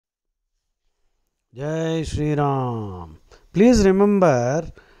Jai Shri Ram. Please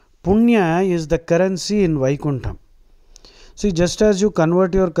remember, punya is the currency in Vaikuntham. See, just as you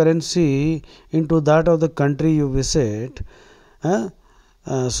convert your currency into that of the country you visit,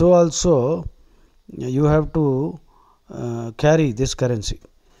 so also you have to carry this currency.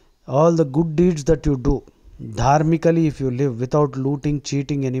 All the good deeds that you do, dharmically, if you live without looting,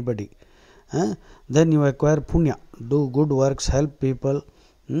 cheating anybody, then you acquire punya. Do good works, help people,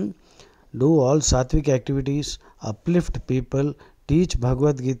 do all sattvic activities, uplift people, teach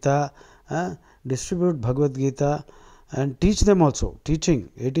Bhagavad Gita, distribute Bhagavad Gita, and teach them also. Teaching,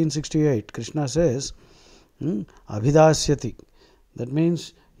 1868, Krishna says, Abhidasyati. That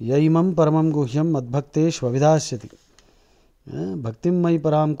means, Yaimam paramam guhyam madbhaktesh vavidasyati. Bhaktim mai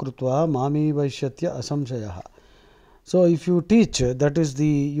param krutva mami vaishyatya asamshayaha. So, if you teach, that is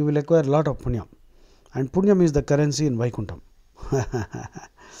you will acquire a lot of punyam. And punyam is the currency in Vaikuntham.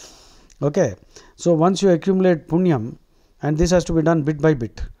 Okay. So, once you accumulate punyam, and this has to be done bit by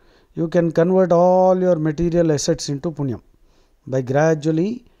bit, you can convert all your material assets into punyam by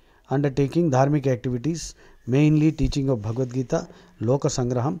gradually undertaking dharmic activities, mainly teaching of Bhagavad Gita, Loka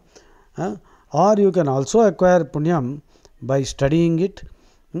Sangraham, or you can also acquire punyam by studying it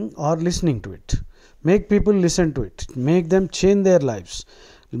or listening to it. Make people listen to it, make them change their lives,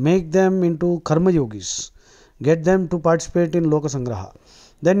 make them into karma yogis, get them to participate in Loka Sangraha.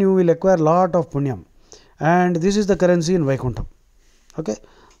 Then you will acquire lot of punyam, and this is the currency in Vaikuntham. Okay,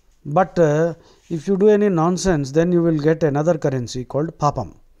 but if you do any nonsense, then you will get another currency called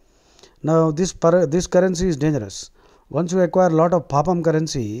papam. Now this currency is dangerous. Once you acquire lot of papam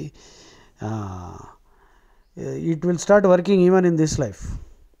currency, it will start working even in this life,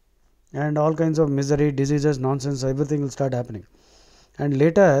 and all kinds of misery, diseases, nonsense, everything will start happening. And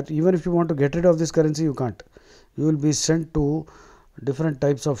later, even if you want to get rid of this currency, you can't. You will be sent to different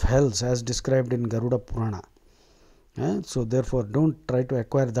types of hells as described in Garuda Purana. So therefore, don't try to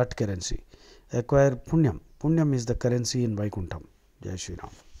acquire that currency. Acquire punyam. Punyam is the currency in Vaikuntham. Jai Shri Ram.